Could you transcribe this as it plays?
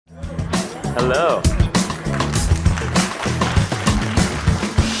Hello.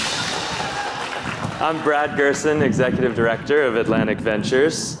 I'm Brad Gerson, Executive Director of Atlantic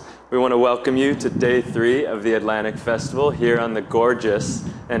Ventures. We want to welcome you to Day 3 of the Atlantic Festival here on the gorgeous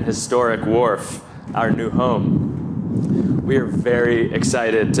and historic wharf, our new home. We are very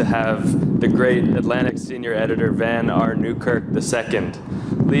excited to have the great Atlantic Senior Editor Vann R. Newkirk II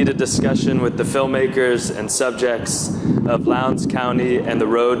lead a discussion with the filmmakers and subjects of Lowndes County and the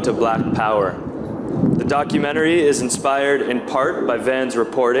Road to Black Power. The documentary is inspired in part by Vann's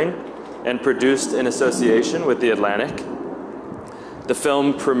reporting and produced in association with the Atlantic. The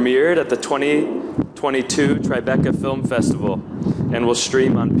film premiered at the 2022 Tribeca Film Festival and will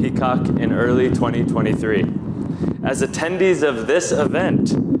stream on Peacock in early 2023. As attendees of this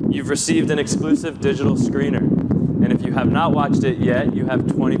event, you've received an exclusive digital screener. And if you have not watched it yet, you have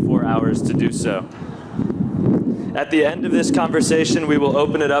 24 hours to do so. At the end of this conversation, we will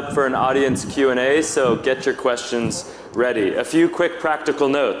open it up for an audience Q&A, so get your questions ready. A few quick practical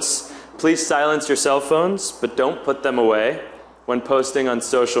notes. Please silence your cell phones, but don't put them away. When posting on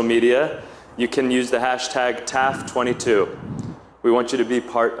social media, you can use the hashtag TAF22. We want you to be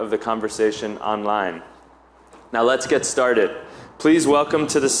part of the conversation online. Now let's get started. Please welcome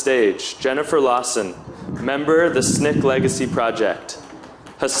to the stage Jennifer Lawson, member of the SNCC Legacy Project,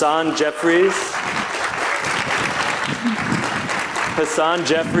 Hassan Jeffries,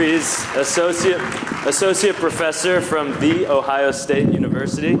 Associate Professor from The Ohio State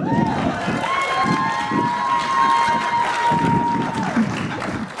University,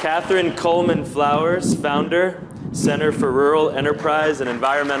 Catherine Coleman Flowers, founder, Center for Rural Enterprise and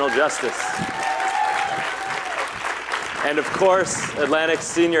Environmental Justice. And of course, Atlantic's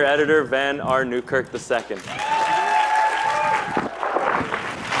Senior Editor, Vann R. Newkirk II.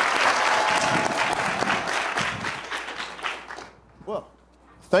 Well,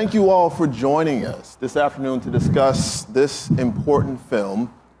 thank you all for joining us this afternoon to discuss this important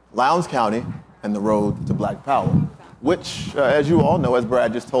film, Lowndes County and the Road to Black Power, which, as you all know, as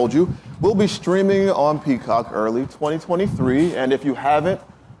Brad just told you, will be streaming on Peacock early 2023. And if you haven't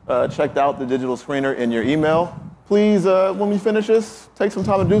checked out the digital screener in your email, please, when we finish this, take some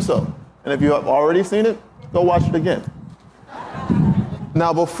time to do so. And if you have already seen it, go watch it again.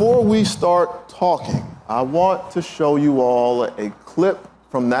 Now, before we start talking, I want to show you all a clip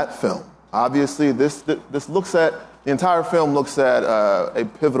from that film. Obviously, this looks at, the entire film looks at a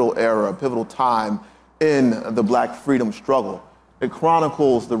pivotal era, a pivotal time in the Black freedom struggle. It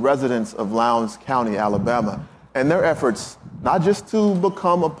chronicles the residents of Lowndes County, Alabama, and their efforts not just to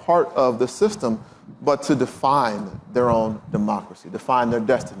become a part of the system, but to define their own democracy, define their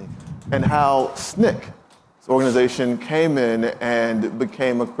destiny, and how SNCC, this organization, came in and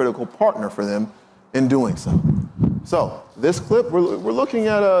became a critical partner for them in doing so. So this clip, we're looking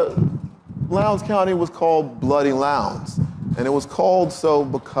at Lowndes County was called Bloody Lowndes, and it was called so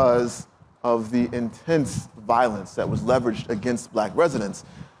because of the intense violence that was leveraged against Black residents.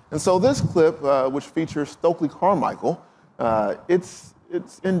 And so this clip, which features Stokely Carmichael, it's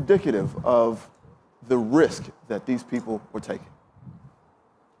indicative of the risk that these people were taking.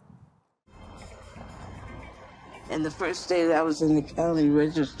 And the first day that I was in the county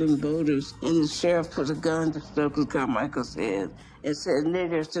registering voters, and the sheriff put a gun to Stokely Carmichael's head and said,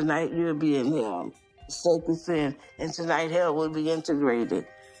 "Niggers, tonight you'll be in hell." Stokely said, "And tonight hell will be integrated."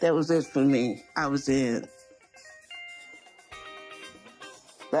 That was it for me. I was in.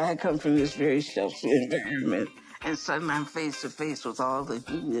 But I come from this very sheltered environment, and suddenly I'm face to face with all the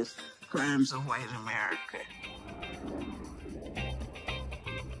heinous crimes of white America.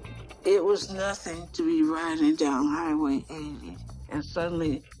 It was nothing to be riding down Highway 80, and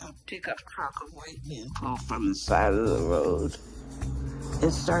suddenly a pickup truck of white men pulled from the side of the road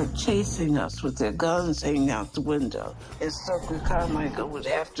and start chasing us with their guns hanging out the window. And Stokely Carmichael would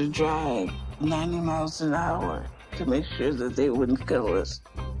have to drive 90 miles an hour to make sure that they wouldn't kill us.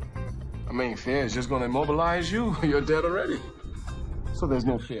 I mean, fear is just going to immobilize you. You're dead already. So there's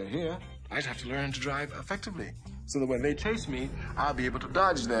no fear here. I just have to learn to drive effectively, so that when they chase me, I'll be able to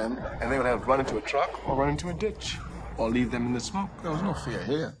dodge them, and they would have run into a truck or run into a ditch or leave them in the smoke. There was no fear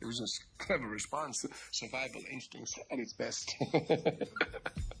here. It was just clever response to survival instincts at its best.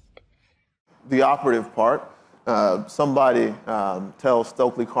 The operative part, somebody tells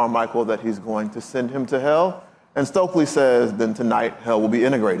Stokely Carmichael that he's going to send him to hell, and Stokely says, "Then tonight hell will be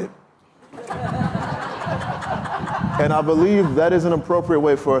integrated." And I believe that is an appropriate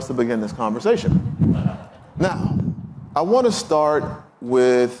way for us to begin this conversation. Now, I want to start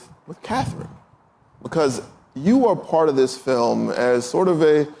with Catherine, because you are part of this film as sort of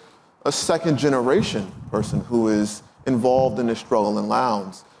a second generation person who is involved in this struggle in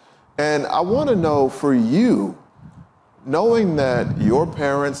Lowndes. And I want to know, for you, knowing that your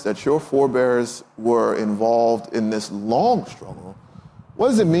parents, that your forebears were involved in this long struggle, what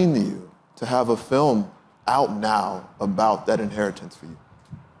does it mean to you to have a film out now about that inheritance for you?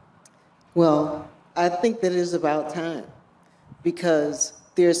 Well, I think that it is about time, because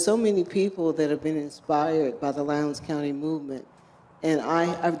there are so many people that have been inspired by the Lowndes County movement. And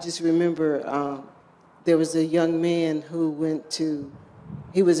I just remember there was a young man who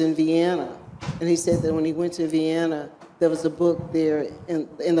he was in Vienna, and he said that when he went to Vienna, there was a book there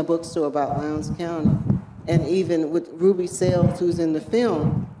in the bookstore about Lowndes County. And even with Ruby Sales, who's in the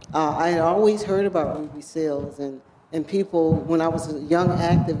film, I had always heard about Ruby Sales, and people, when I was a young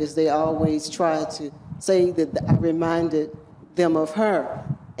activist, they always tried to say that I reminded them of her.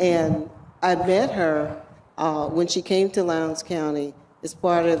 And I met her when she came to Lowndes County as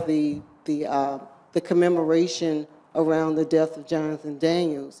part of the commemoration around the death of Jonathan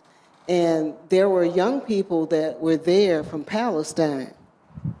Daniels. And there were young people that were there from Palestine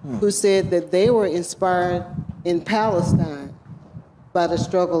who said that they were inspired in Palestine by the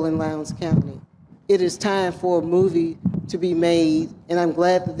struggle in Lowndes County. It is time for a movie to be made, and I'm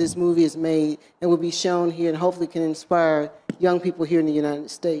glad that this movie is made and will be shown here and hopefully can inspire young people here in the United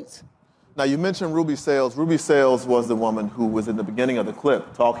States. Now, you mentioned Ruby Sales. Ruby Sales was the woman who was in the beginning of the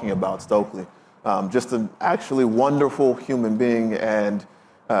clip talking about Stokely. Just an actually wonderful human being and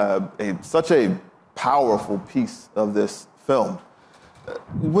such a powerful piece of this film.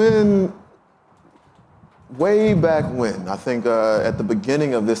 Way back when, I think at the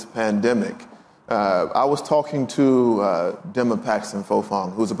beginning of this pandemic, I was talking to Dema Paxton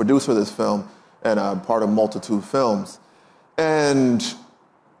Fofong, who's a producer of this film and part of Multitude Films. And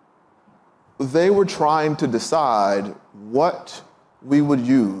they were trying to decide what we would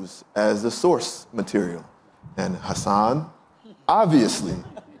use as the source material. And Hassan, obviously,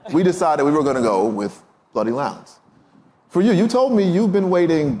 we decided we were going to go with Bloody Lowndes. For you, you told me you've been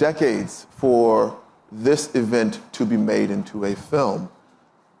waiting decades for this event to be made into a film.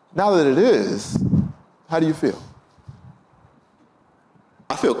 Now that it is, how do you feel?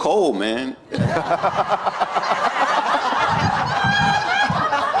 I feel cold, man.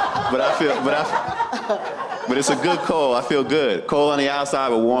 But it's a good cold. I feel good. Cold on the outside,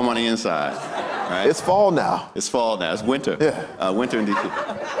 but warm on the inside. Right? It's fall now. It's fall now. It's winter. Yeah. Winter in D.C.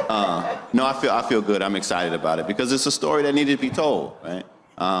 No, I feel good. I'm excited about it because it's a story that needed to be told. Right?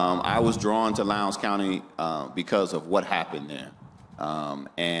 I was drawn to Lowndes County because of what happened there,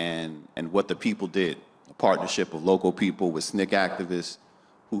 and what the people did. A partnership of local people with SNCC activists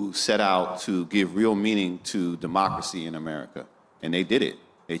who set out to give real meaning to democracy in America, and they did it.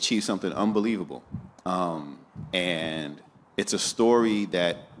 They achieved something unbelievable. And it's a story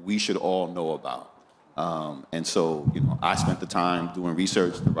that we should all know about. And so, I spent the time doing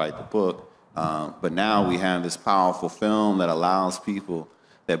research to write the book, but now we have this powerful film that allows people,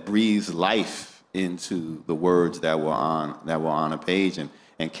 that breathes life into the words that were on a page and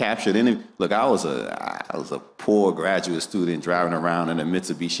captured in it. Look, I was a poor graduate student driving around in a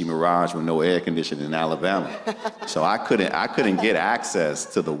Mitsubishi Mirage with no air conditioning in Alabama. So I couldn't get access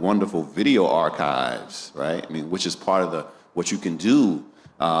to the wonderful video archives, right? I mean, which is part of what you can do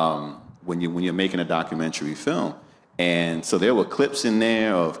when you're making a documentary film. And so there were clips in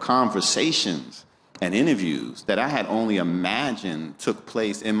there of conversations and interviews that I had only imagined took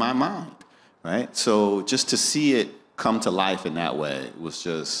place in my mind, right? So just to see it come to life in that way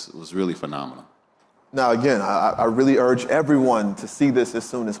was really phenomenal. Now, again, I really urge everyone to see this as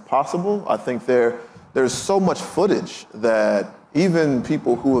soon as possible. I think there's so much footage that even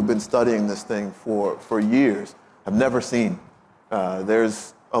people who have been studying this thing for years have never seen.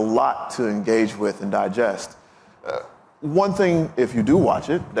 There's a lot to engage with and digest. One thing, if you do watch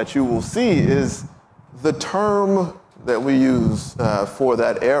it, that you will see is the term that we use for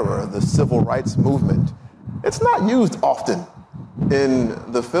that era, the civil rights movement. It's not used often in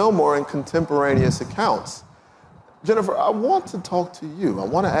the film or in contemporaneous accounts. Jennifer, I want to talk to you. I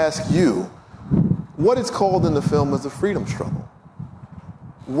want to ask you, what is called in the film as the freedom struggle.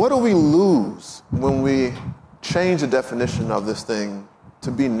 What do we lose when we change the definition of this thing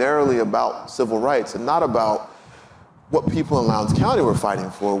to be narrowly about civil rights and not about what people in Lowndes County were fighting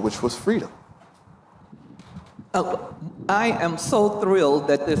for, which was freedom? I am so thrilled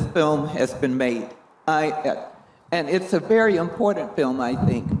that this film has been made. And it's a very important film, I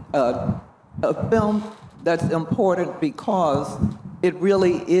think. A film that's important because it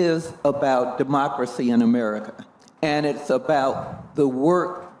really is about democracy in America. And it's about the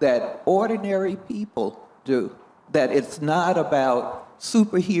work that ordinary people do. That it's not about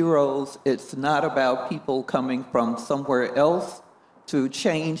superheroes, it's not about people coming from somewhere else to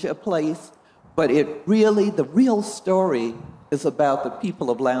change a place, but the real story is about the people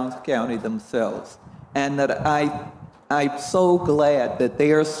of Lowndes County themselves. And that I'm so glad that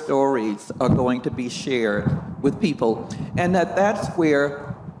their stories are going to be shared with people. And that's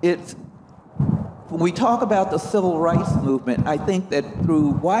where when we talk about the civil rights movement, I think that through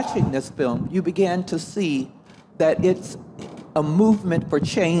watching this film, you began to see that it's a movement for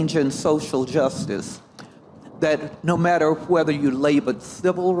change and social justice. That no matter whether you label it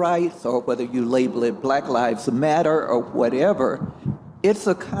civil rights or whether you label it Black Lives Matter or whatever, it's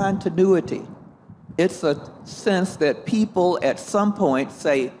a continuity. It's a sense that people at some point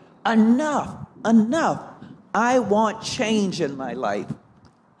say, enough, I want change in my life.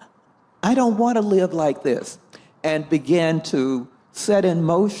 I don't want to live like this, and begin to set in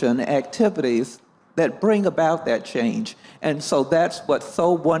motion activities that bring about that change. And so that's what's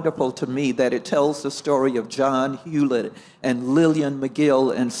so wonderful to me, that it tells the story of John Hewlett and Lillian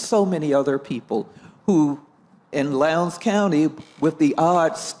McGill and so many other people who, in Lowndes County, with the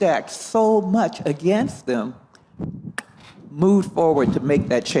odds stacked so much against them, moved forward to make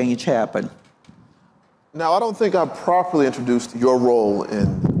that change happen. Now, I don't think I properly introduced your role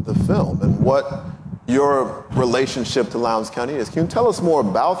in the film and what your relationship to Lowndes County is. Can you tell us more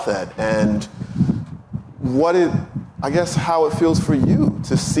about that and how it feels for you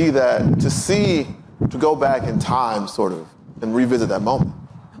to see that, to go back in time, sort of, and revisit that moment?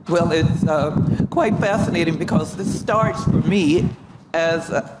 Well, it's quite fascinating because this starts for me as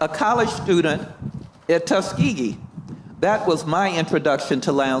a college student at Tuskegee. That was my introduction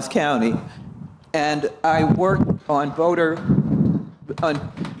to Lowndes County. And I worked on voter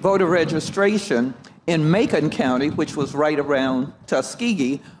registration in Macon County, which was right around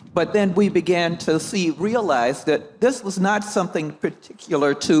Tuskegee. But then we began to realize that this was not something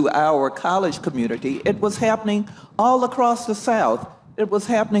particular to our college community. It was happening all across the South. It was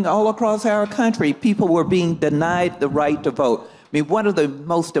happening all across our country. People were being denied the right to vote. I mean, one of the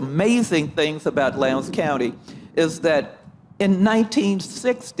most amazing things about Lowndes County is that in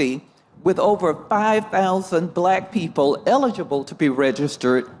 1960, with over 5,000 Black people eligible to be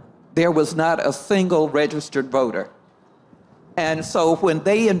registered, there was not a single registered voter. And so when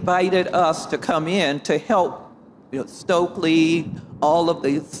they invited us to come in to help Stokely, all of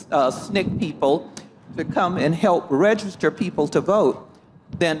the SNCC people, to come and help register people to vote,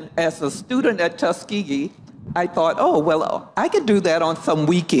 then as a student at Tuskegee, I thought, I could do that on some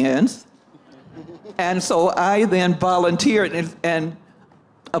weekends. And so I then volunteered, and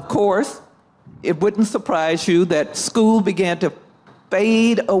of course, it wouldn't surprise you that school began to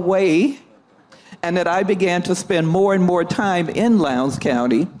fade away, and that I began to spend more and more time in Lowndes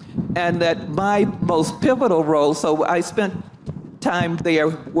County, and that my most pivotal role, so I spent time there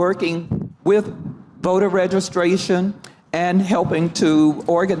working with voter registration and helping to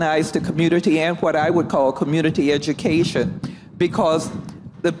organize the community and what I would call community education, because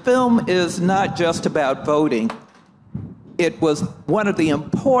the film is not just about voting. It was one of the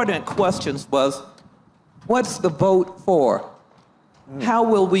important questions was, what's the vote for? How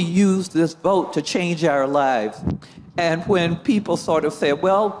will we use this vote to change our lives? And when people sort of say,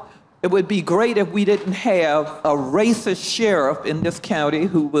 well, it would be great if we didn't have a racist sheriff in this county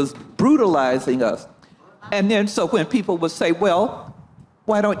who was brutalizing us. And then so when people would say, well,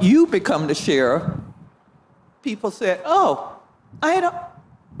 why don't you become the sheriff? People said,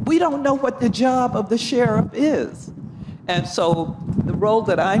 we don't know what the job of the sheriff is. And so the role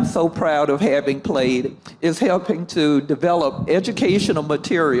that I'm so proud of having played is helping to develop educational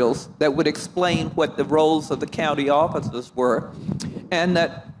materials that would explain what the roles of the county officers were. And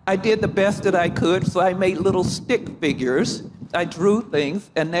that I did the best that I could, so I made little stick figures. I drew things,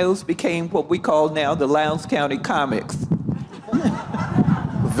 and those became what we call now the Lowndes County comics.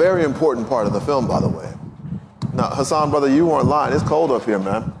 Very important part of the film, by the way. Now, Hassan, brother, you weren't lying. It's cold up here,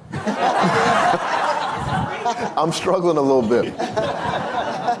 man. I'm struggling a little bit.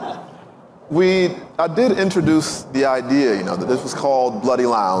 I did introduce the idea, that this was called Bloody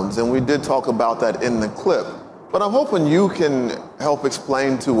Lowndes, and we did talk about that in the clip. But I'm hoping you can help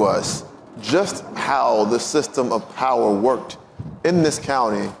explain to us just how the system of power worked in this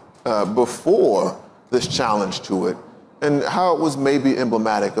county before this challenge to it, and how it was maybe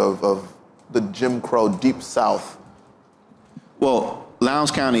emblematic of the Jim Crow Deep South. Well,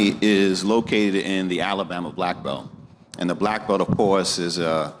 Lowndes County is located in the Alabama Black Belt. And the Black Belt, of course, is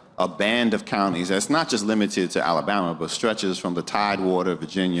a band of counties that's not just limited to Alabama, but stretches from the Tidewater,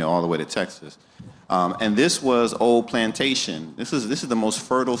 Virginia, all the way to Texas. And this was old plantation. This is the most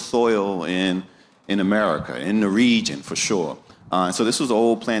fertile soil in America, in the region, for sure. So this was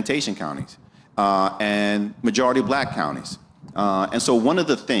old plantation counties and majority Black counties. And so one of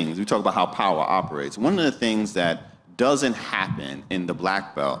the things, we talk about how power operates, one of the things that doesn't happen in the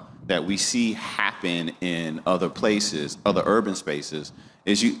Black Belt that we see happen in other places, other urban spaces,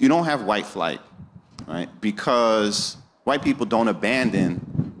 is you don't have white flight, right? Because white people don't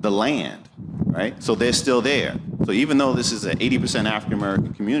abandon the land, right? So they're still there. So even though this is an 80%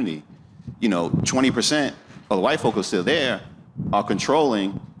 African-American community, 20% of the white folk who are still there are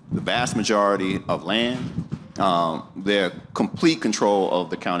controlling the vast majority of land. They're complete control of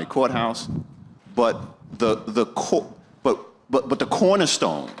the county courthouse, but the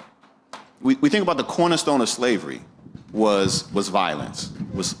cornerstone. We think about the cornerstone of slavery was violence,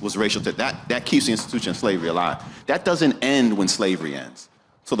 was racial. That keeps the institution of slavery alive. That doesn't end when slavery ends.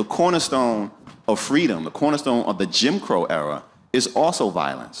 So the cornerstone of freedom, the cornerstone of the Jim Crow era, is also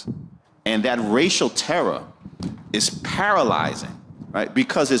violence, and that racial terror is paralyzing, right?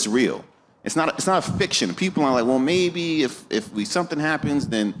 Because it's real. It's not a fiction. People are like, well, maybe if something happens,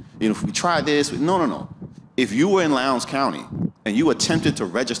 then if we try this. No. If you were in Lowndes County and you attempted to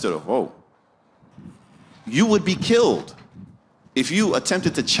register to vote, you would be killed. If you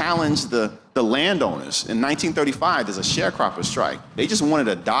attempted to challenge the landowners in 1935, there's a sharecropper strike. They just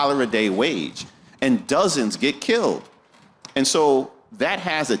wanted $1 a day wage, and dozens get killed. And so that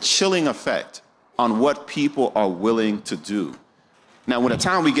has a chilling effect on what people are willing to do. Now, when the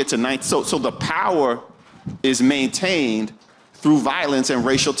time we get to so the power is maintained through violence and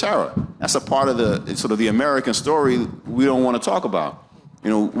racial terror. That's a part of the American story we don't want to talk about.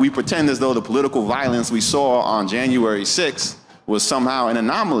 We pretend as though the political violence we saw on January 6th was somehow an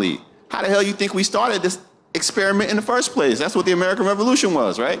anomaly. How the hell you think we started this experiment in the first place? That's what the American Revolution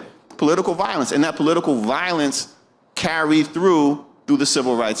was, right? Political violence, and that political violence carried through the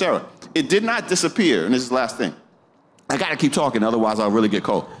civil rights era. It did not disappear, and this is the last thing. I gotta keep talking, otherwise I'll really get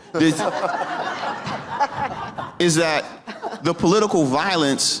cold. Is that the political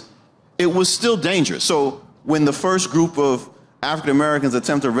violence, it was still dangerous. So when the first group of African Americans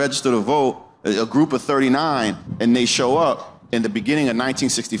attempt to register to vote, a group of 39, and they show up in the beginning of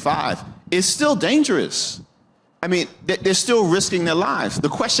 1965, it's still dangerous. I mean, they're still risking their lives. The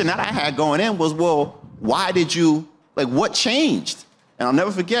question that I had going in was, well, why did you, what changed? And I'll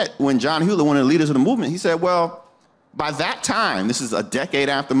never forget when John Hewlett, one of the leaders of the movement, he said, well, by that time, this is a decade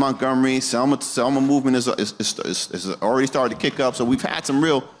after Montgomery, Selma movement is already started to kick up, so we've had some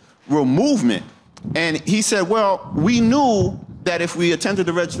real movement. And he said, well, we knew that if we attempted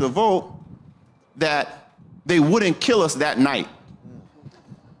to register to vote, that they wouldn't kill us that night.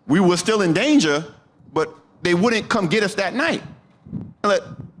 We were still in danger, but they wouldn't come get us that night. I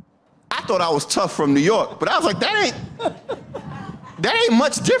thought I was tough from New York, but I was like, that ain't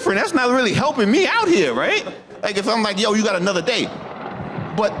much different. That's not really helping me out here, right? If I'm like, yo, you got another day.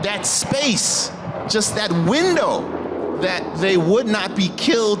 But that space, just that window that they would not be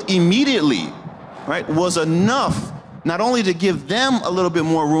killed immediately, right, was enough not only to give them a little bit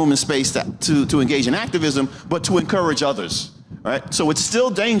more room and space to engage in activism, but to encourage others, right? So it's still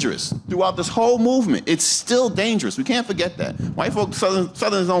dangerous. Throughout this whole movement, it's still dangerous. We can't forget that. White folks,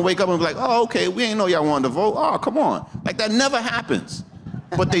 Southerners don't wake up and be like, oh, okay, we ain't know y'all wanted to vote. Oh, come on. That never happens.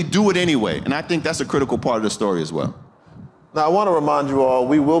 But they do it anyway, and I think that's a critical part of the story as well. Now, I want to remind you all,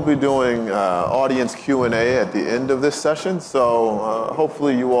 we will be doing audience Q&A at the end of this session, so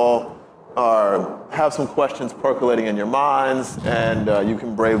hopefully you all have some questions percolating in your minds, and you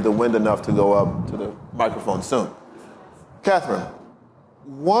can brave the wind enough to go up to the microphone soon. Catherine,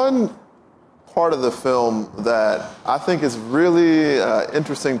 one part of the film that I think is really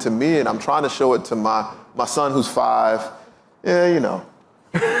interesting to me, and I'm trying to show it to my son who's 5,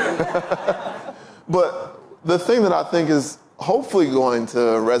 but the thing that I think is hopefully going to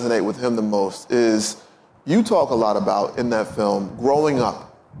resonate with him the most is you talk a lot about in that film growing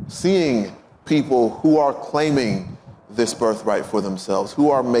up, seeing people who are claiming this birthright for themselves, who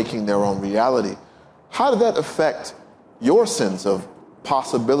are making their own reality. How did that affect your sense of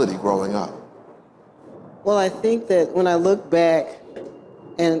possibility growing up? Well, I think that when I look back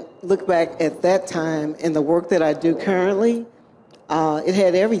at that time and the work that I do currently, it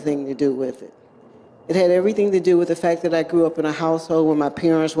had everything to do with it. It had everything to do with the fact that I grew up in a household where my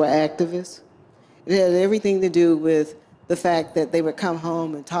parents were activists. It had everything to do with the fact that they would come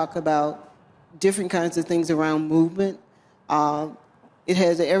home and talk about different kinds of things around movement. It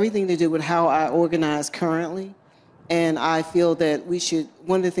has everything to do with how I organize currently. And I feel that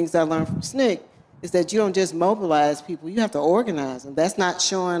one of the things I learned from SNCC is that you don't just mobilize people, you have to organize them. That's not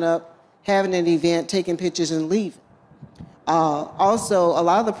showing up, having an event, taking pictures and leaving. Also, a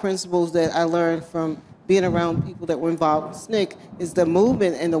lot of the principles that I learned from being around people that were involved with SNCC is the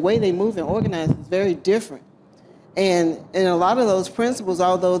movement and the way they move and organize is very different. And a lot of those principles,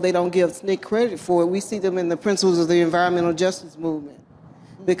 although they don't give SNCC credit for it, we see them in the principles of the environmental justice movement.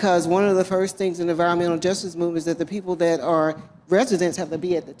 Because one of the first things in the environmental justice movement is that the people that are residents have to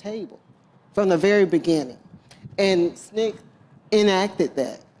be at the table from the very beginning. And SNCC enacted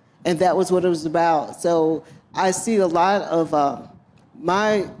that, and that was what it was about. So I see a lot of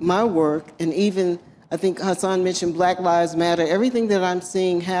my work, and even I think Hassan mentioned Black Lives Matter. Everything that I'm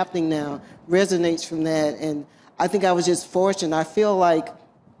seeing happening now resonates from that, and I think I was just fortunate. I feel like,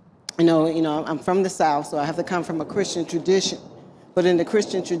 you know, I'm from the South, so I have to come from a Christian tradition. But in the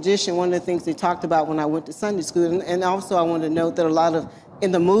Christian tradition, one of the things they talked about when I went to Sunday school, and also I want to note that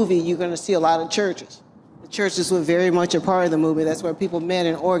in the movie, you're going to see a lot of churches. The churches were very much a part of the movie. That's where people met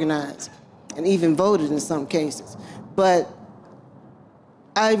and organized, and even voted in some cases. But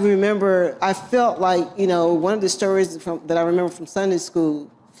I felt like, you know, one of the stories that I remember from Sunday school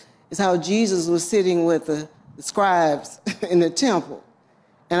is how Jesus was sitting with the scribes in the temple.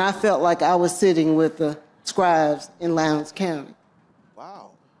 And I felt like I was sitting with the scribes in Lowndes County.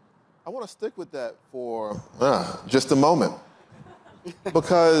 Wow. I want to stick with that for just a moment.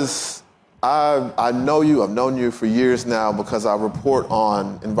 Because I know you, I've known you for years now because I report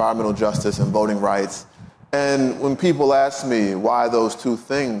on environmental justice and voting rights. And when people ask me why those two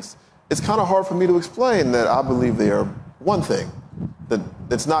things, it's kind of hard for me to explain that I believe they are one thing. That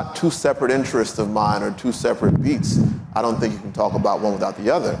it's not two separate interests of mine or two separate beats. I don't think you can talk about one without the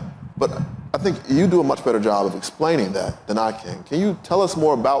other. But I think you do a much better job of explaining that than I can. Can you tell us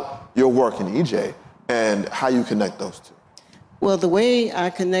more about your work in EJ and how you connect those two? Well, the way I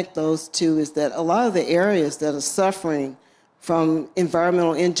connect those two is that a lot of the areas that are suffering from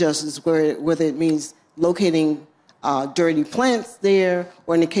environmental injustice, whether it means locating dirty plants there,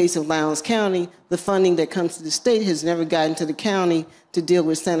 or in the case of Lowndes County, the funding that comes to the state has never gotten to the county to deal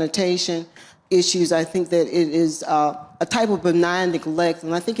with sanitation issues. I think that it is a type of benign neglect.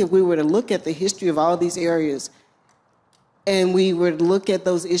 And I think if we were to look at the history of all these areas, and we were to look at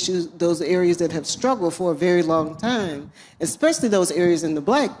those issues, those areas that have struggled for a very long time, especially those areas in the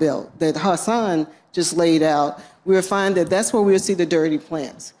Black Belt that Hassan just laid out, we'll find that that's where we'll see the dirty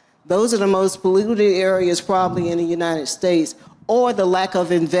plants. Those are the most polluted areas probably in the United States, or the lack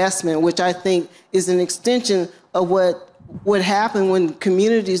of investment, which I think is an extension of what happened when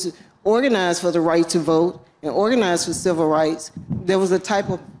communities organized for the right to vote and organized for civil rights. There was a type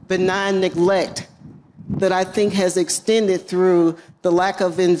of benign neglect that I think has extended through the lack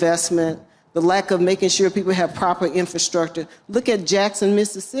of investment, the lack of making sure people have proper infrastructure. Look at Jackson,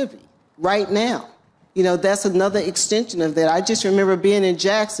 Mississippi, right now. You know, that's another extension of that. I just remember being in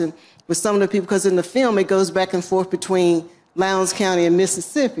Jackson with some of the people, because in the film it goes back and forth between Lowndes County and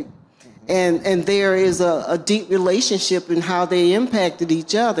Mississippi. And there is a deep relationship in how they impacted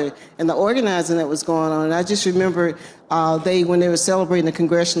each other and the organizing that was going on. And I just remember when they were celebrating the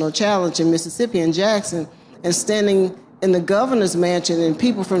Congressional Challenge in Mississippi and Jackson, and standing in the governor's mansion, and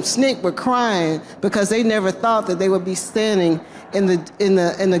people from SNCC were crying because they never thought that they would be standing in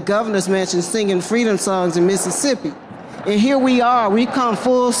the governor's mansion singing freedom songs in Mississippi. And here we are, we come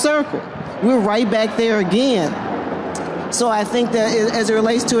full circle. We're right back there again. So I think that as it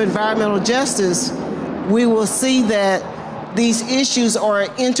relates to environmental justice, we will see that these issues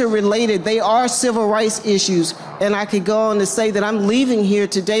are interrelated. They are civil rights issues. And I could go on to say that I'm leaving here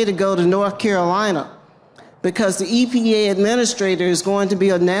today to go to North Carolina, because the EPA administrator is going to be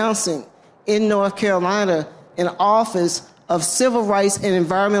announcing in North Carolina an office of civil rights and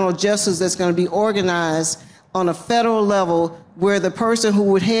environmental justice that's going to be organized on a federal level, where the person who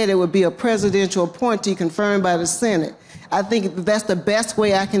would head it would be a presidential appointee confirmed by the Senate. I think that's the best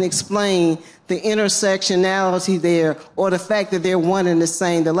way I can explain the intersectionality there, or the fact that they're one and the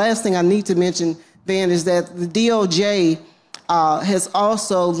same. The last thing I need to mention, Vann, is that the DOJ has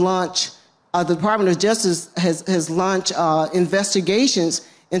also launched, the Department of Justice has launched investigations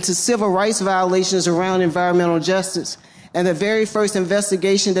into civil rights violations around environmental justice. And the very first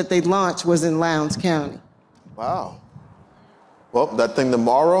investigation that they launched was in Lowndes County. Wow. Well, that thing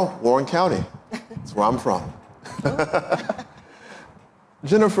tomorrow, Warren County. That's where I'm from.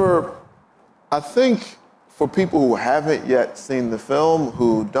 Jennifer, I think for people who haven't yet seen the film,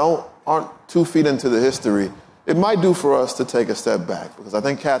 who aren't 2 feet into the history, it might do for us to take a step back, because I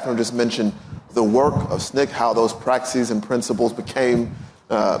think Catherine just mentioned the work of SNCC, how those praxis and principles became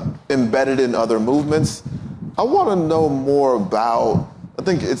embedded in other movements. I want to know more about, I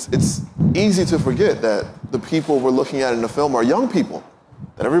think it's easy to forget that the people we're looking at in the film are young people,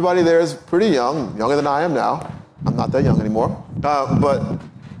 that everybody there is pretty young, younger than I am now. I'm not that young anymore. But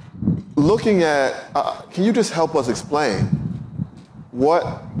looking at, can you just help us explain what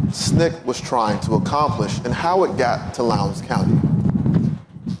SNCC was trying to accomplish and how it got to Lowndes County.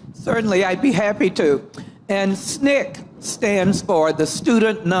 Certainly, I'd be happy to. And SNCC stands for the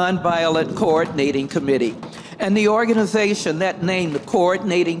Student Nonviolent Coordinating Committee. And the organization, that name, the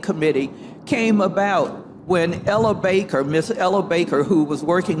Coordinating Committee, came about when Ella Baker, Miss Ella Baker, who was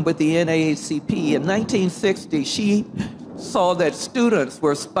working with the NAACP in 1960, she saw that students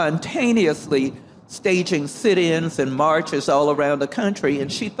were spontaneously staging sit-ins and marches all around the country,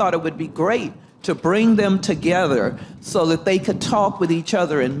 and she thought it would be great to bring them together so that they could talk with each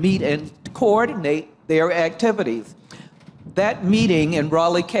other and meet and coordinate their activities. That meeting in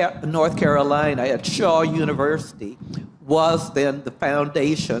Raleigh, North Carolina at Shaw University was then the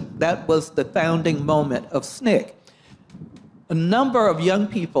foundation. That was the founding moment of SNCC. A number of young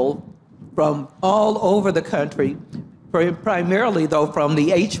people from all over the country, primarily though from the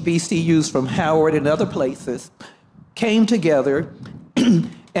HBCUs from Howard and other places, came together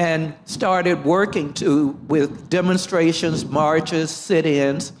and started working with demonstrations, marches,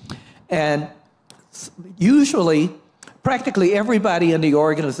 sit-ins, and usually practically everybody in the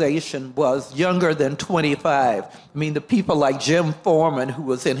organization was younger than 25. I mean, the people like Jim Foreman, who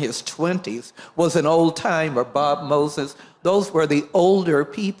was in his 20s, was an old-timer, Bob Moses. Those were the older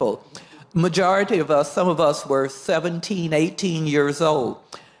people. Majority of us, some of us were 17, 18 years old.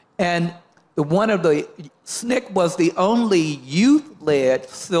 And SNCC was the only youth-led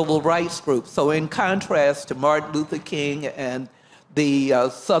civil rights group. So in contrast to Martin Luther King and the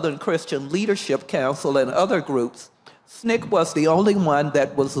Southern Christian Leadership Council and other groups, SNCC was the only one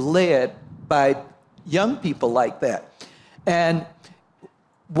that was led by young people like that. And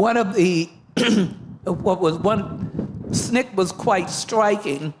one of the, SNCC was quite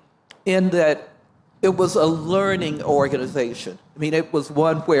striking in that it was a learning organization. I mean, it was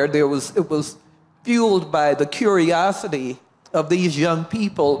one where it was fueled by the curiosity of these young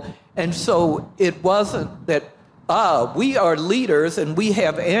people. And so it wasn't that, we are leaders and we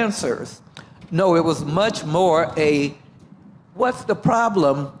have answers. No, it was much more what's the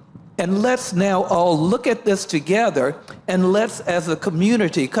problem? And let's now all look at this together and let's, as a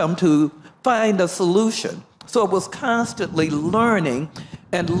community, come to find a solution. So it was constantly learning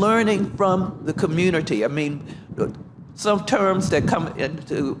and learning from the community. I mean, some terms that come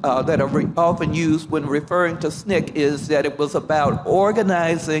into, that are often used when referring to SNCC is that it was about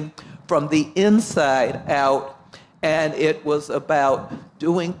organizing from the inside out, and it was about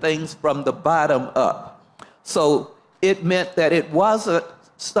doing things from the bottom up. So it meant that it wasn't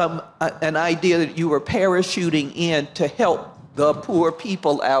an idea that you were parachuting in to help the poor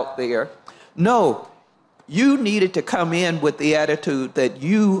people out there. No, you needed to come in with the attitude that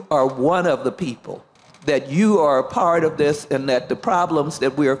you are one of the people, that you are a part of this, and that the problems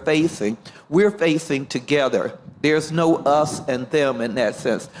that we're facing together. There's no us and them in that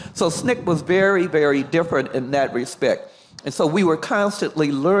sense. So SNCC was very, very different in that respect. And so we were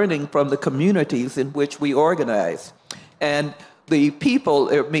constantly learning from the communities in which we organized. And the people,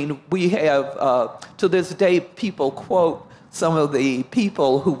 I mean, we have, to this day, people quote some of the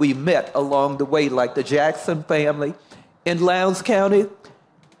people who we met along the way, like the Jackson family. In Lowndes County,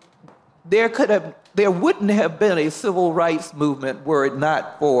 there wouldn't have been a civil rights movement were it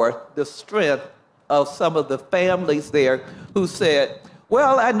not for the strength of some of the families there who said,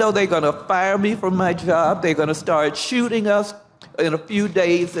 well, I know they're going to fire me from my job. They're going to start shooting us in a few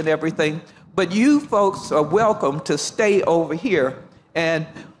days and everything. But you folks are welcome to stay over here. And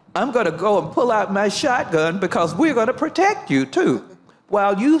I'm going to go and pull out my shotgun because we're going to protect you too.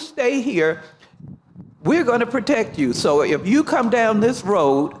 While you stay here, we're going to protect you. So if you come down this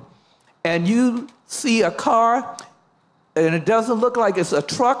road and you see a car and it doesn't look like it's a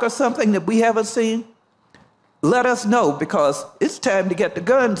truck or something that we haven't seen, let us know, because it's time to get the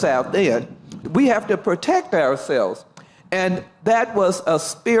guns out then. We have to protect ourselves. And that was a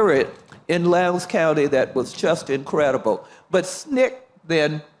spirit in Lowndes County that was just incredible. But SNCC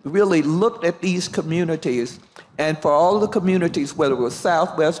then really looked at these communities, and for all the communities, whether it was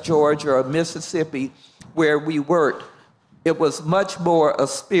Southwest Georgia or Mississippi, where we worked, it was much more a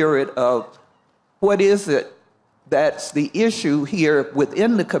spirit of what is it that's the issue here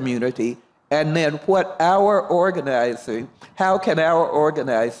within the community, and then what our organizing, how can our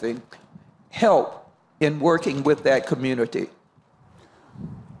organizing help in working with that community?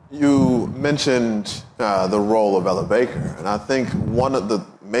 You mentioned the role of Ella Baker, and I think one of the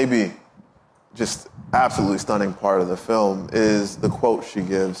maybe just absolutely stunning part of the film is the quote she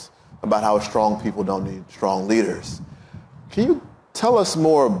gives about how strong people don't need strong leaders. Can you tell us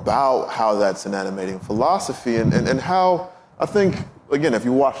more about how that's an animating philosophy and how, I think, again, if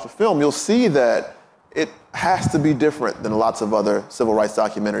you watch the film, you'll see that has to be different than lots of other civil rights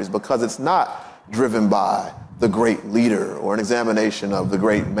documentaries because it's not driven by the great leader or an examination of the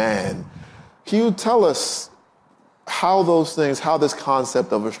great man. Can you tell us how those things, how this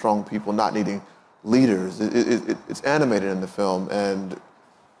concept of a strong people not needing leaders, it's animated in the film, and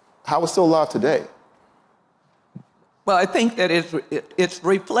how it's still alive today? Well, I think that it's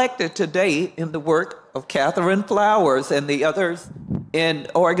reflected today in the work of Catherine Flowers and the others in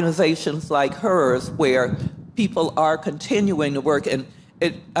organizations like hers, where people are continuing to work. And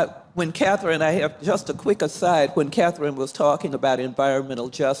when Catherine, I have just a quick aside, when Catherine was talking about environmental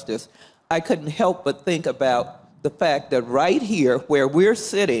justice, I couldn't help but think about the fact that right here, where we're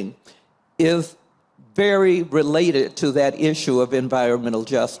sitting, is very related to that issue of environmental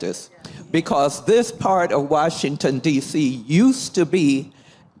justice. Because this part of Washington, D.C. used to be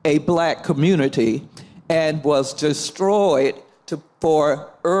a black community and was destroyed for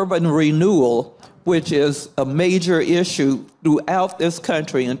urban renewal, which is a major issue throughout this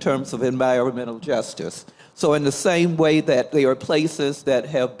country in terms of environmental justice. So in the same way that there are places that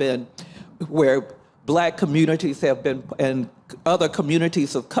have been where black communities have been, and other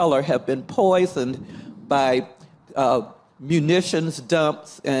communities of color have been poisoned by munitions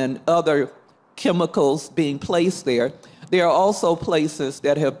dumps and other chemicals being placed there. There are also places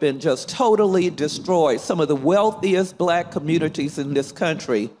that have been just totally destroyed. Some of the wealthiest black communities in this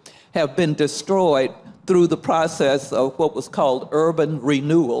country have been destroyed through the process of what was called urban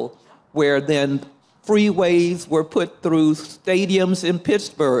renewal, where then freeways were put through stadiums in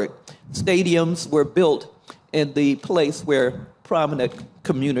Pittsburgh. Stadiums were built in the place where prominent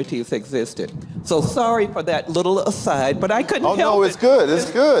communities existed. So sorry for that little aside, but I couldn't help it. Oh, no, it's good.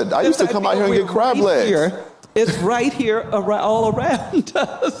 It's good. I used to come out here and get crab legs. It's right here all around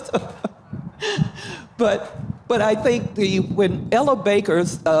us. But I think when Ella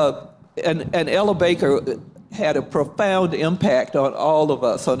Baker's, and Ella Baker had a profound impact on all of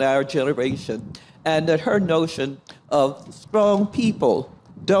us, on our generation, and that her notion of strong people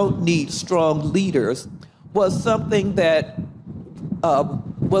don't need strong leaders was something that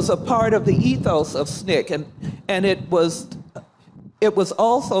was a part of the ethos of SNCC, and it was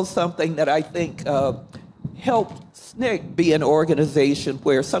also something that I think helped SNCC be an organization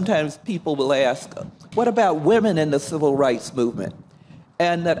where sometimes people will ask, what about women in the civil rights movement?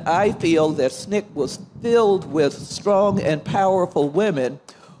 And that I feel that SNCC was filled with strong and powerful women,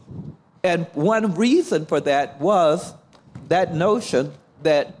 and one reason for that was that notion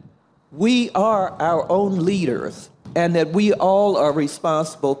that we are our own leaders, and that we all are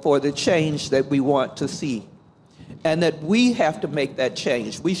responsible for the change that we want to see, and that we have to make that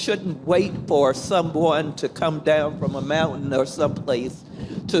change. We shouldn't wait for someone to come down from a mountain or someplace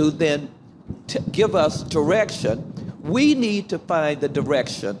to then give us direction. We need to find the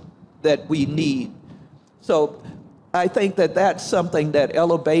direction that we need. So I think that that's something that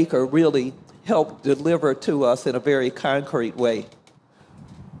Ella Baker really helped deliver to us in a very concrete way.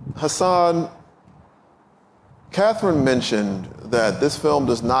 Hassan, Catherine mentioned that this film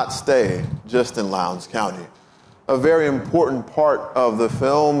does not stay just in Lowndes County. A very important part of the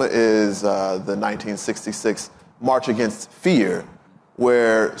film is the 1966 March Against Fear,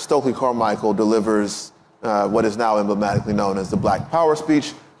 where Stokely Carmichael delivers what is now emblematically known as the Black Power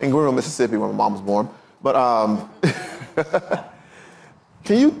speech in Greenville, Mississippi, where my mom was born. But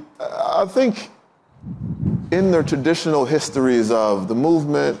can you, I think, in the traditional histories of the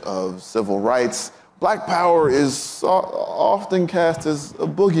movement, of civil rights, Black Power is often cast as a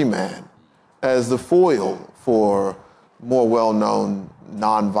boogeyman, as the foil for more well-known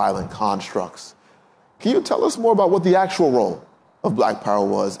nonviolent constructs. Can you tell us more about what the actual role of Black Power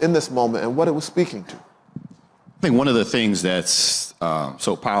was in this moment and what it was speaking to? I think one of the things that's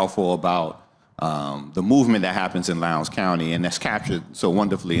so powerful about the movement that happens in Lowndes County, and that's captured so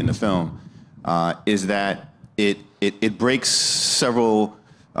wonderfully in the film, is that it breaks several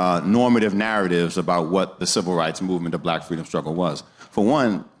normative narratives about what the civil rights movement, the Black freedom struggle was. For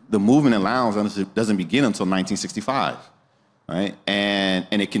one, the movement in Lowndes doesn't begin until 1965, right? And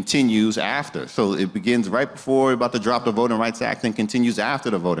it continues after. So it begins right before about to drop the Voting Rights Act and continues after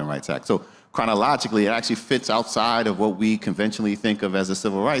the Voting Rights Act. So chronologically, it actually fits outside of what we conventionally think of as a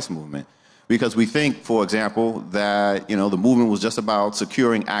civil rights movement. Because we think, for example, that the movement was just about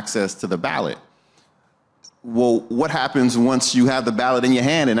securing access to the ballot. Well, what happens once you have the ballot in your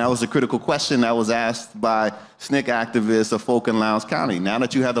hand? And that was a critical question that was asked by SNCC activists of folk in Lowndes County. Now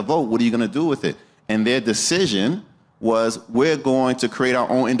that you have the vote, what are you going to do with it? And their decision was, we're going to create our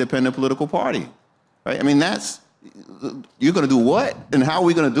own independent political party, right? I mean, you're going to do what? And how are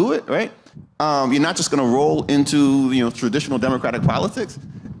we going to do it, right? You're not just going to roll into traditional democratic politics.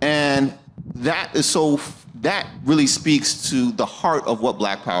 And that is so that really speaks to the heart of what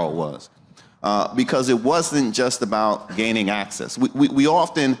Black Power was. Because it wasn't just about gaining access. We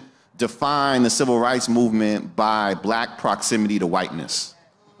often define the civil rights movement by black proximity to whiteness.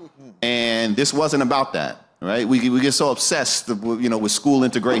 And this wasn't about that, right? We get so obsessed, with school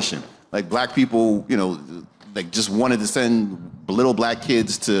integration. Like black people, like just wanted to send little black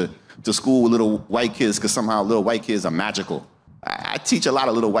kids to school with little white kids because somehow little white kids are magical. I teach a lot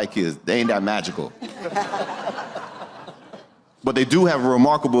of little white kids. They ain't that magical. But they do have a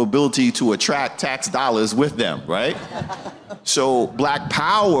remarkable ability to attract tax dollars with them, right? So Black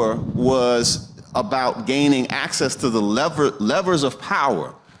Power was about gaining access to the levers of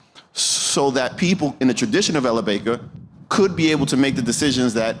power so that people in the tradition of Ella Baker could be able to make the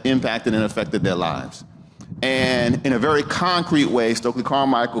decisions that impacted and affected their lives. And in a very concrete way, Stokely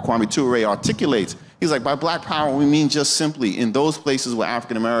Carmichael, Kwame Ture articulates, he's like, by Black Power, we mean just simply in those places where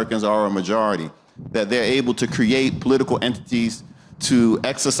African Americans are a majority, that they're able to create political entities to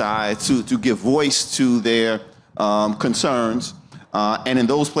exercise, to give voice to their concerns. And in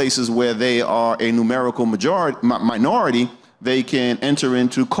those places where they are a numerical minority, they can enter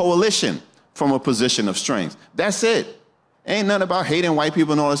into coalition from a position of strength. That's it. Ain't nothing about hating white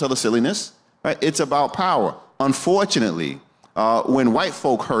people and all this other silliness. Right? It's about power. Unfortunately, when white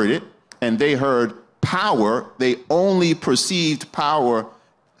folk heard it and they heard power, they only perceived power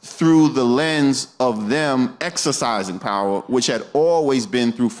through the lens of them exercising power, which had always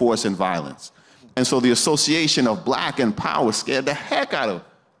been through force and violence. And so the association of black and power scared the heck out of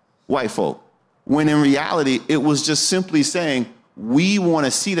white folk, when in reality, it was just simply saying, we want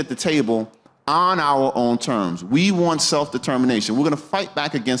a seat at the table on our own terms. We want self-determination. We're going to fight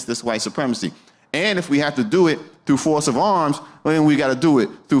back against this white supremacy. And if we have to do it through force of arms, well, then we got to do it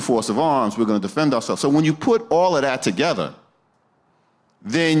through force of arms. We're going to defend ourselves. So when you put all of that together,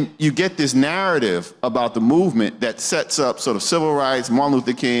 then you get this narrative about the movement that sets up sort of civil rights, Martin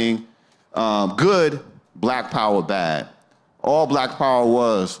Luther King, good, Black Power bad. All Black Power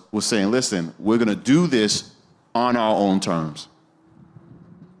was saying, listen, we're going to do this on our own terms.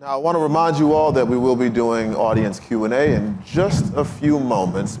 Now, I want to remind you all that we will be doing audience Q&A in just a few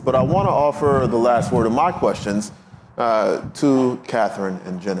moments, but I want to offer the last word of my questions to Catherine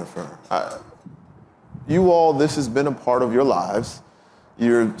and Jennifer. You all, this has been a part of your lives.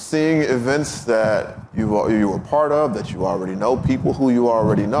 You're seeing events that you were part of, that you already know, people who you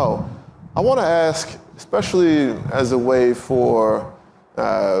already know. I want to ask, especially as a way for,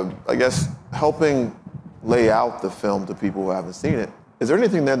 I guess, helping lay out the film to people who haven't seen it, is there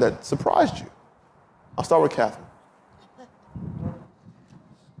anything there that surprised you? I'll start with Catherine.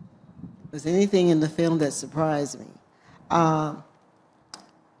 Was anything in the film that surprised me? I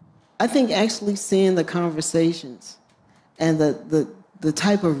think actually seeing the conversations and the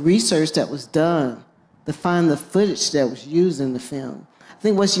type of research that was done to find the footage that was used in the film. I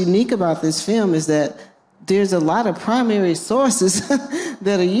think what's unique about this film is that there's a lot of primary sources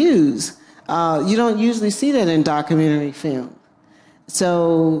that are used. You don't usually see that in documentary film.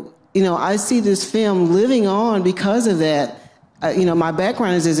 So, I see this film living on because of that. My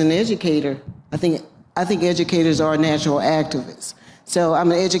background is as an educator. I think educators are natural activists. So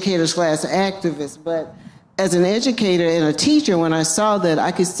I'm an educator/activist, but as an educator and a teacher, when I saw that,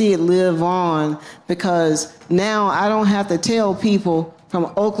 I could see it live on because now I don't have to tell people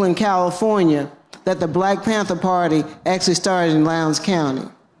from Oakland, California, that the Black Panther Party actually started in Lowndes County.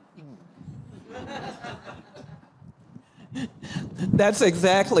 That's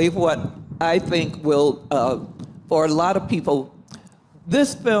exactly what I think will, for a lot of people,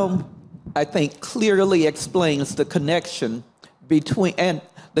 this film, I think, clearly explains the connection between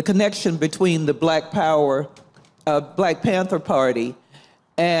the Black Panther Party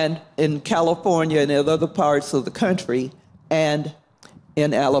and in California and in other parts of the country and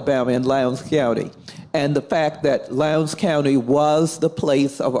in Alabama and Lowndes County. And the fact that Lowndes County was the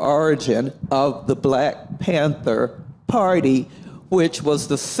place of origin of the Black Panther Party, which was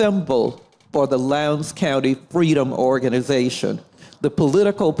the symbol for the Lowndes County Freedom Organization, the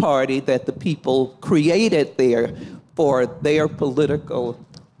political party that the people created there for their political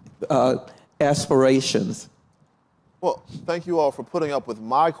aspirations. Well, thank you all for putting up with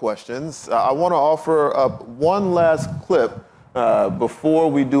my questions. I want to offer up one last clip before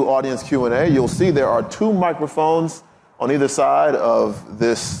we do audience Q&A. You'll see there are 2 microphones on either side of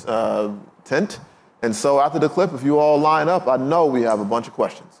this tent. And so after the clip, if you all line up, I know we have a bunch of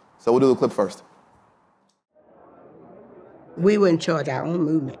questions. So we'll do the clip first. We were in charge of our own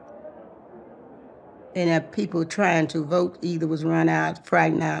movement. And if people trying to vote either was run out,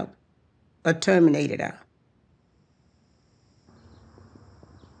 frightened out, or terminated out.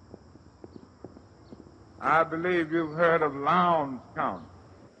 I believe you've heard of Lowndes County.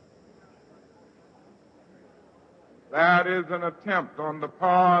 That is an attempt on the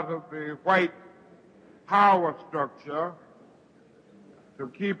part of the white power structure to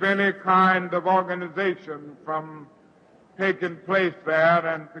keep any kind of organization from taking place there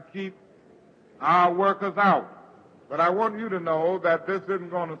and to keep our workers out. But I want you to know that this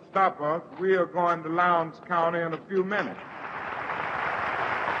isn't going to stop us. We are going to Lowndes County in a few minutes.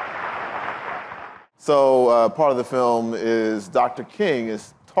 So part of the film is Dr. King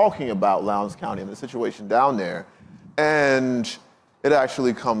is talking about Lowndes County and the situation down there. And it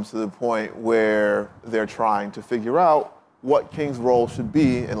actually comes to the point where they're trying to figure out what King's role should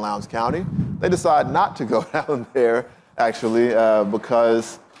be in Lowndes County. They decide not to go down there, actually,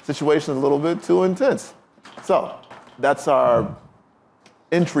 because the situation is a little bit too intense. So that's our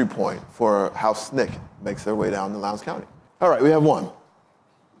entry point for how SNCC makes their way down to Lowndes County. All right, we have one.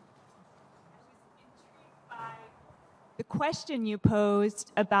 The question you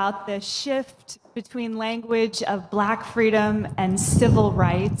posed about the shift between language of Black freedom and civil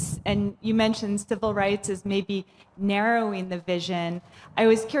rights, and you mentioned civil rights as maybe narrowing the vision. I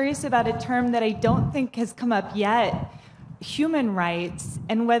was curious about a term that I don't think has come up yet, human rights,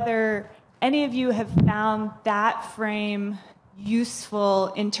 and whether any of you have found that frame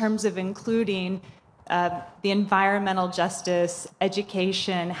useful in terms of including the environmental justice,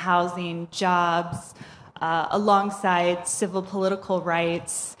 education, housing, jobs, alongside civil political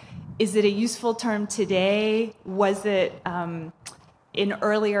rights. Is it a useful term today? Was it in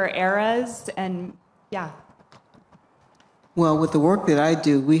earlier eras? And yeah. Well, with the work that I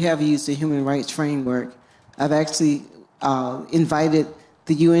do, we have used the human rights framework. I've actually invited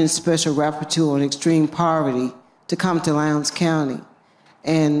the UN Special Rapporteur on Extreme Poverty to come to Lowndes County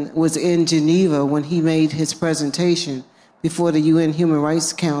and was in Geneva when he made his presentation before the UN Human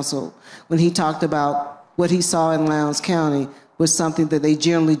Rights Council, when he talked about what he saw in Lowndes County was something that they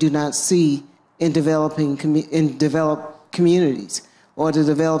generally do not see in developed communities or the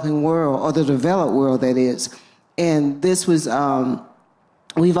developing world, or the developed world, that is. And this was,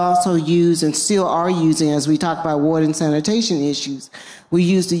 we've also used and still are using, as we talk about water and sanitation issues, we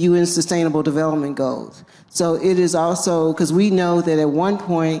use the UN Sustainable Development Goals. So it is also, because we know that at one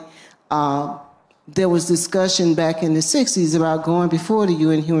point, there was discussion back in the 60s about going before the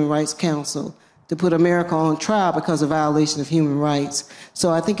UN Human Rights Council to put America on trial because of violation of human rights. So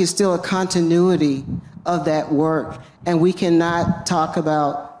I think it's still a continuity of that work, and we cannot talk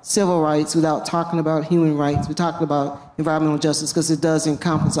about civil rights without talking about human rights. We're talking about environmental justice because it does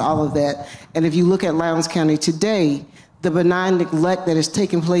encompass all of that. And if you look at Lowndes County today, the benign neglect that is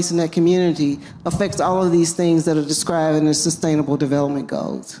taking place in that community affects all of these things that are described in the Sustainable Development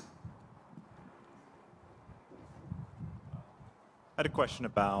Goals. I had a question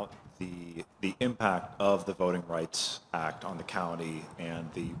about the impact of the Voting Rights Act on the county and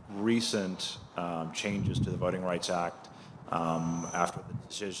the recent changes to the Voting Rights Act after the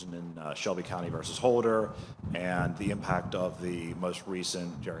decision in Shelby County versus Holder, and the impact of the most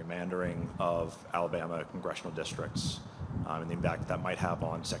recent gerrymandering of Alabama congressional districts, and the impact that might have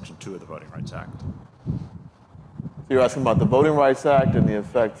on Section 2 of the Voting Rights Act. So you're asking about the Voting Rights Act and the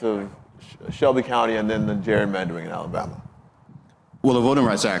effects of Shelby County and then the gerrymandering in Alabama. Well, the Voting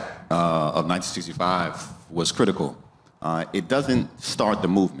Rights Act of 1965 was critical. It doesn't start the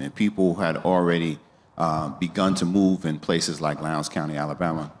movement. People had already begun to move in places like Lowndes County,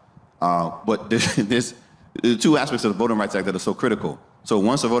 Alabama. But there's two aspects of the Voting Rights Act that are so critical. So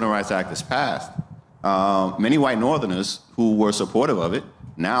once the Voting Rights Act is passed, many white Northerners who were supportive of it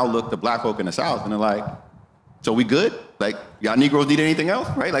now look to black folk in the South and they're like, so we good? Like, y'all Negroes need anything else,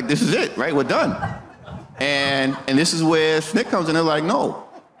 right? Like, this is it, right? We're done. And this is where SNCC comes in. They're like, no,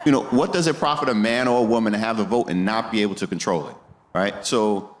 you know, what does it profit a man or a woman to have the vote and not be able to control it, right?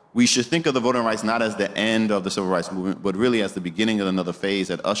 So we should think of the voting rights not as the end of the civil rights movement, but really as the beginning of another phase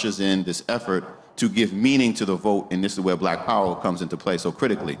that ushers in this effort to give meaning to the vote, and this is where Black Power comes into play so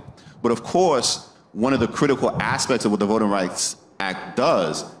critically. But of course, one of the critical aspects of what the Voting Rights Act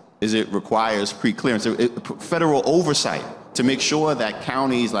does is it requires pre-clearance, federal oversight, to make sure that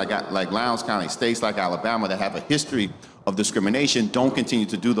counties like Lowndes County, states like Alabama that have a history of discrimination don't continue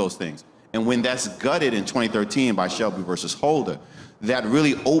to do those things. And when that's gutted in 2013 by Shelby versus Holder, that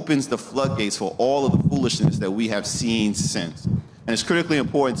really opens the floodgates for all of the foolishness that we have seen since. And it's critically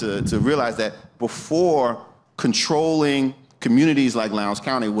important to realize that before, controlling communities like Lowndes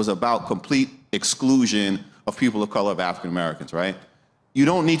County was about complete exclusion of people of color, of African Americans, right? You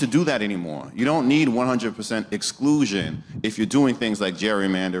don't need to do that anymore. You don't need 100% exclusion if you're doing things like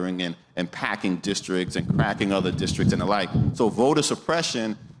gerrymandering and packing districts and cracking other districts and the like. So voter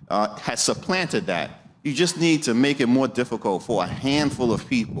suppression has supplanted that. You just need to make it more difficult for a handful of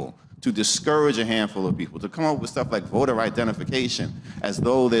people, to discourage a handful of people, to come up with stuff like voter identification, as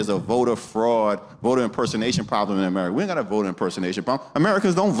though there's a voter fraud, voter impersonation problem in America. We ain't got a voter impersonation problem.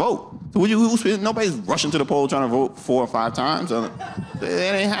 Americans don't vote. So nobody's rushing to the poll trying to vote 4 or 5 times. It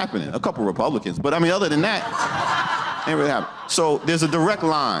ain't happening. A couple Republicans. But I mean, other than that, ain't really happening. So there's a direct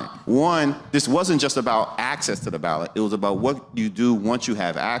line. One, this wasn't just about access to the ballot. It was about what you do once you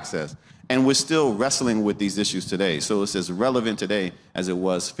have access. And we're still wrestling with these issues today. So it's as relevant today as it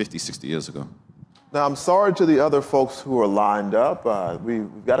was 50, 60 years ago. Now, I'm sorry to the other folks who are lined up. We've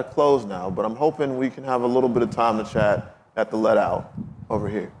got to close now, but I'm hoping we can have a little bit of time to chat at the let out over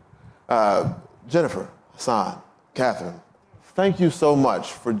here. Jennifer, Hassan, Catherine, thank you so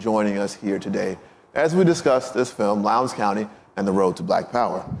much for joining us here today as we discuss this film, Lowndes County and the Road to Black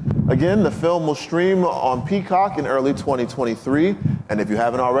Power. Again, the film will stream on Peacock in early 2023, and if you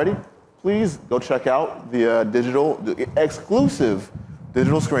haven't already, please go check out the exclusive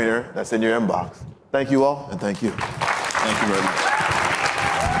digital screener that's in your inbox. Thank you all, and thank you. Thank you very much.